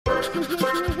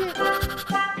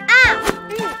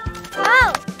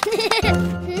Oh!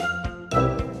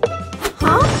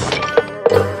 Huh?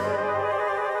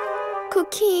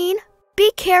 Cuquin,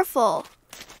 be careful.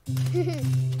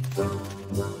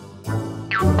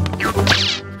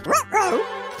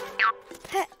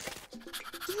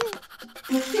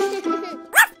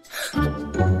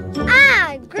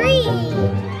 Green!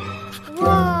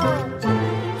 Whoa!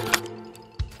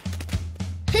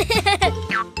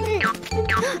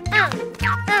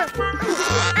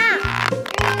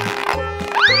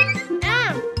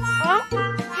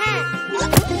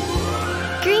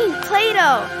 Green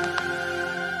Play-Doh.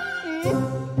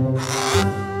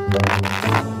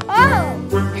 Oh!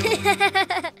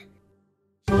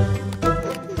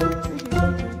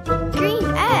 Green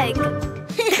egg.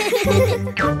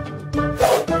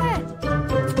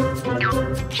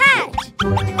 Cat!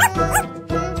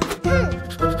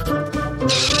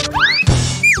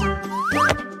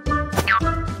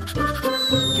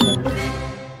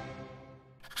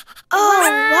 Oh,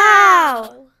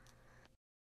 wow!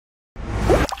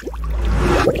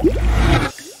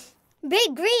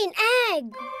 Big green egg!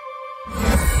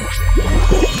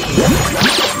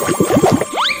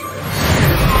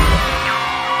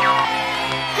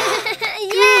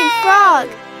 Green frog.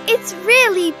 It's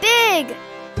really big.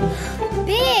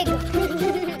 Big!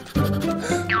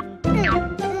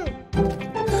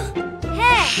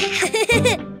 Hey!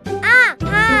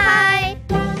 Hi!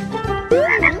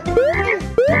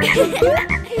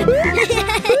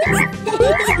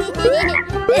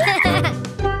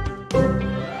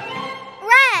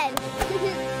 Red!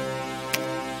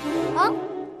 Oh?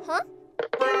 Huh?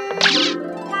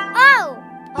 Oh!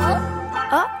 Oh?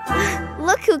 Oh,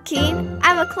 look, Cuquin.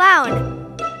 I'm a clown.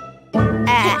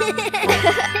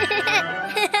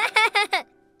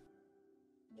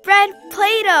 Red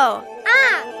Play-Doh.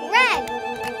 Red!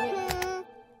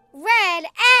 Red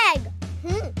egg!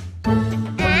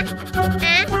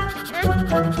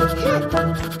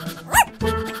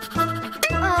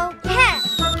 Okay.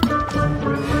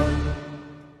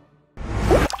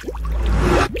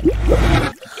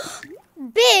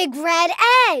 Big red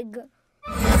egg!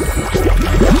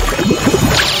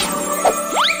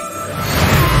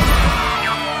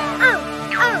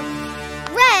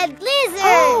 Red lizard!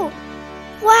 Oh,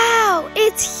 wow,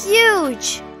 it's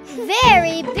huge.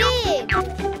 Very big!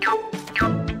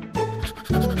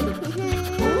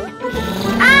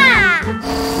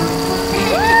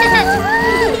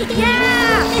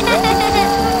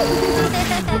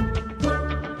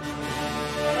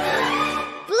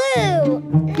 Blue!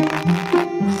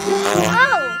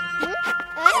 Oh!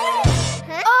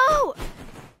 Oh!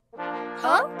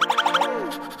 Huh?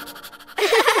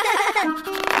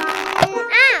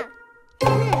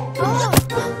 Oh!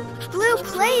 Blue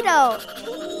Play-Doh.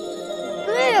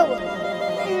 Blue!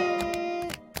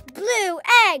 Blue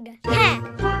egg!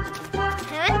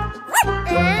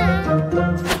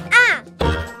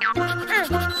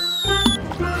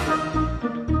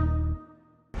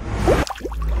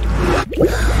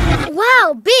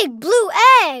 Wow, big blue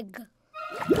egg!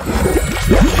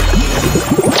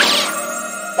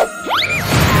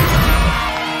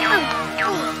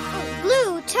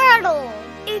 Blue turtle!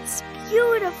 It's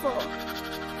beautiful.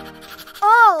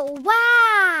 Oh,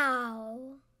 wow!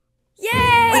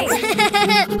 Yay!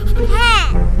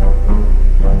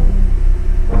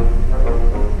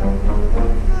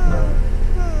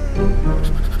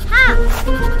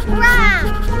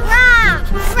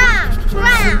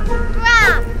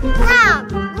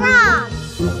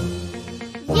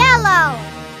 Yellow.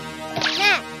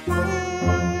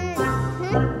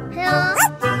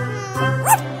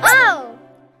 Oh,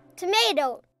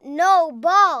 tomato, no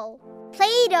ball.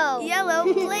 Play-Doh.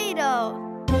 Yellow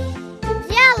Play-Doh.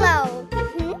 Yellow.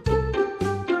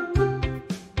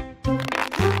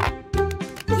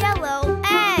 Yellow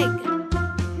egg.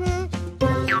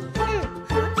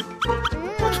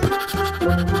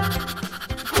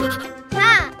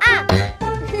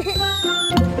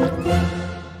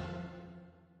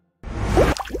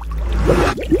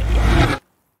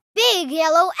 Big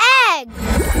yellow egg.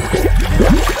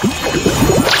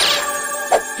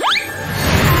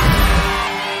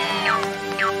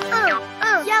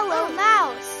 Yellow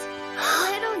mouse.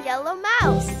 Little yellow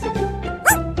mouse.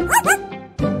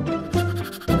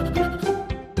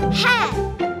 Hat.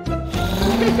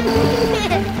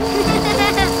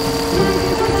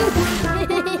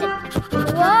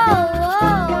 Whoa.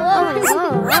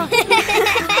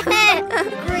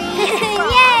 Green frog.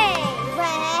 Yay!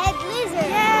 Red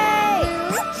lizard. Yay!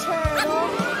 Blue turtle.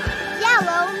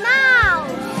 Yellow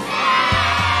mouse.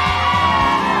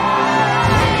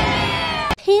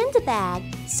 Panda Bag,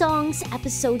 songs,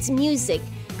 episodes, music,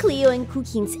 Cleo and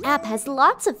Cuquín's app has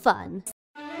lots of fun.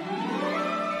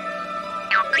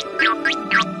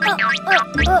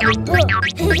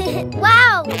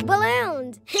 Wow,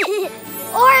 balloons!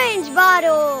 Orange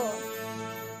bottle!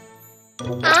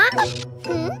 Huh?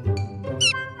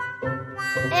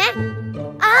 Eh?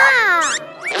 Ah!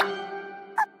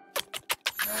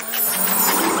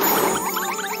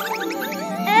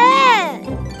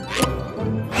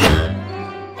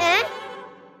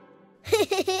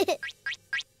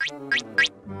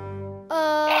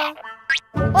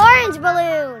 Orange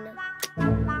balloon.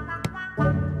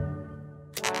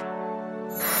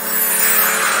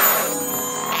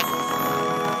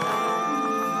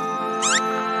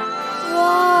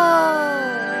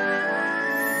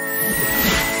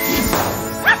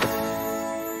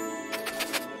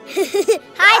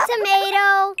 Hi,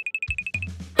 tomato.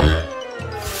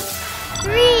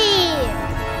 3,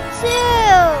 2,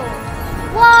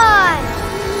 1.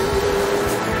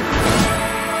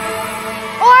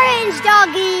 Orange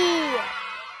doggy.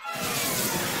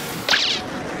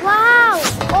 Wow,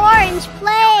 orange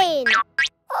plane.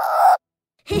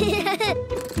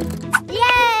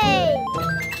 Yay!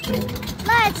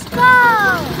 Let's go.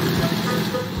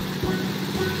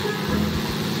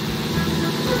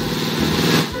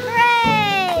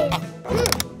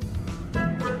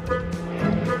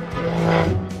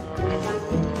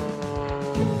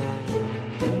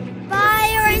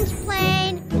 Bye, orange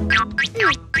plane.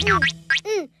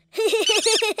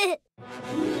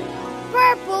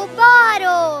 Purple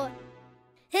bottle.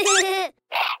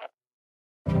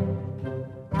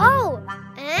 Oh,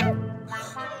 eh?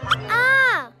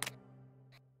 Ah.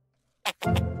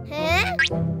 Huh?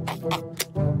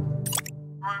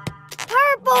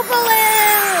 Purple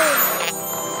balloon.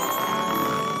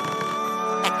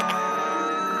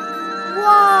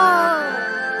 Whoa.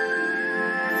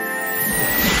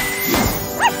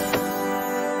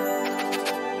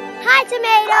 Hi,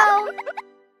 tomato.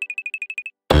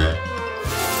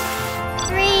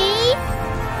 3,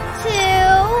 2,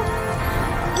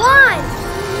 1.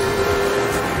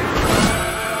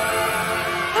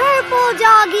 Purple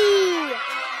doggy.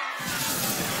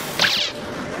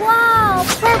 Wow,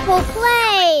 purple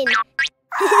plane.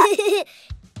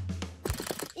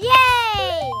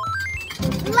 Yay!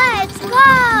 Let's go.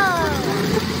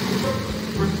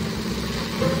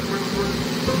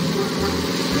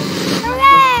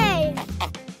 Hooray!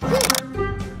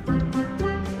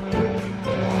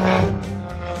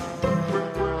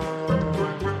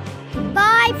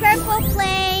 Bye, purple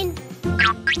plane.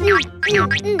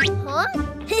 Huh?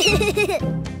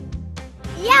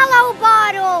 Yellow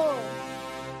bottle.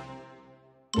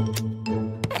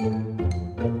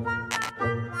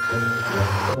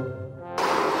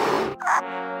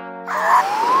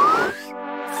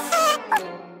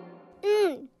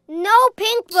 No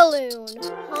pink balloon.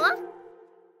 Huh?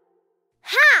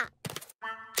 Ha!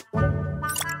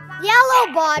 Yellow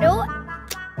bottle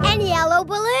and yellow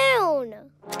balloon.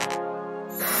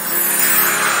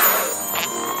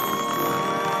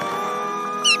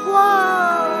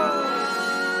 Whoa!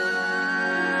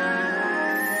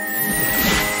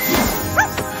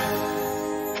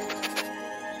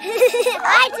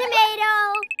 Hi, tomato.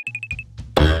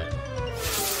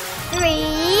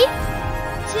 3,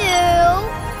 2,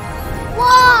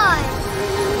 1.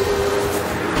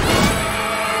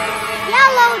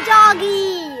 Yellow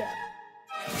doggy.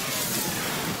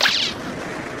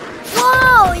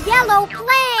 Whoa, yellow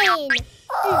plane.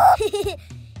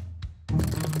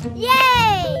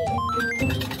 Yay!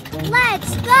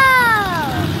 Let's go.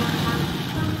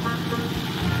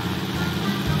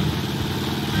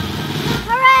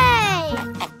 Hooray!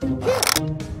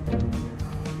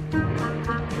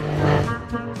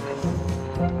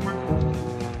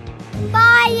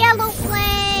 Bye, yellow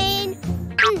plane.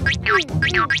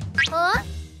 Huh?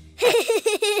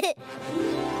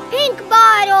 Pink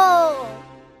bottle.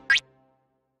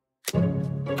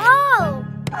 Oh.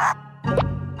 Huh?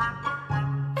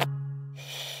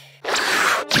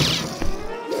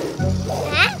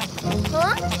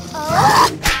 Huh? Oh.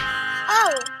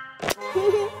 Oh.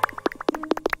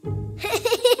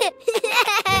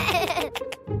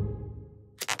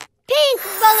 Pink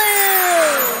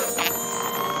balloon.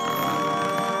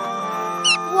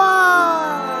 Whoa!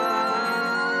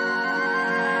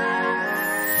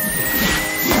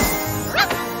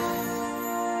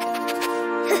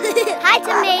 Hi,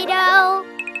 tomato.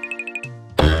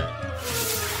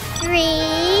 3,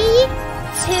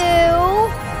 2,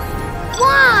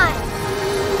 1.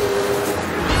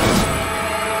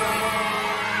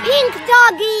 Pink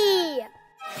doggy.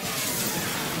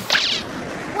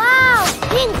 Wow,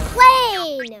 pink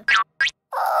plane.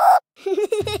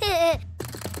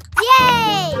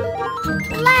 Yay!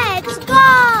 Let's go!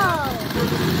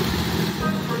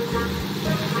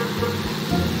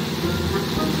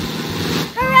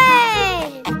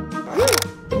 Hooray!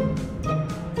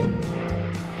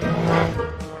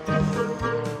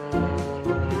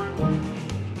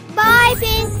 Bye,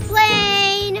 pink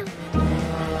plane.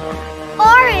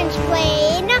 Orange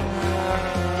plane.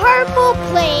 Purple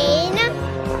plane.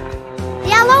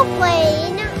 Yellow plane.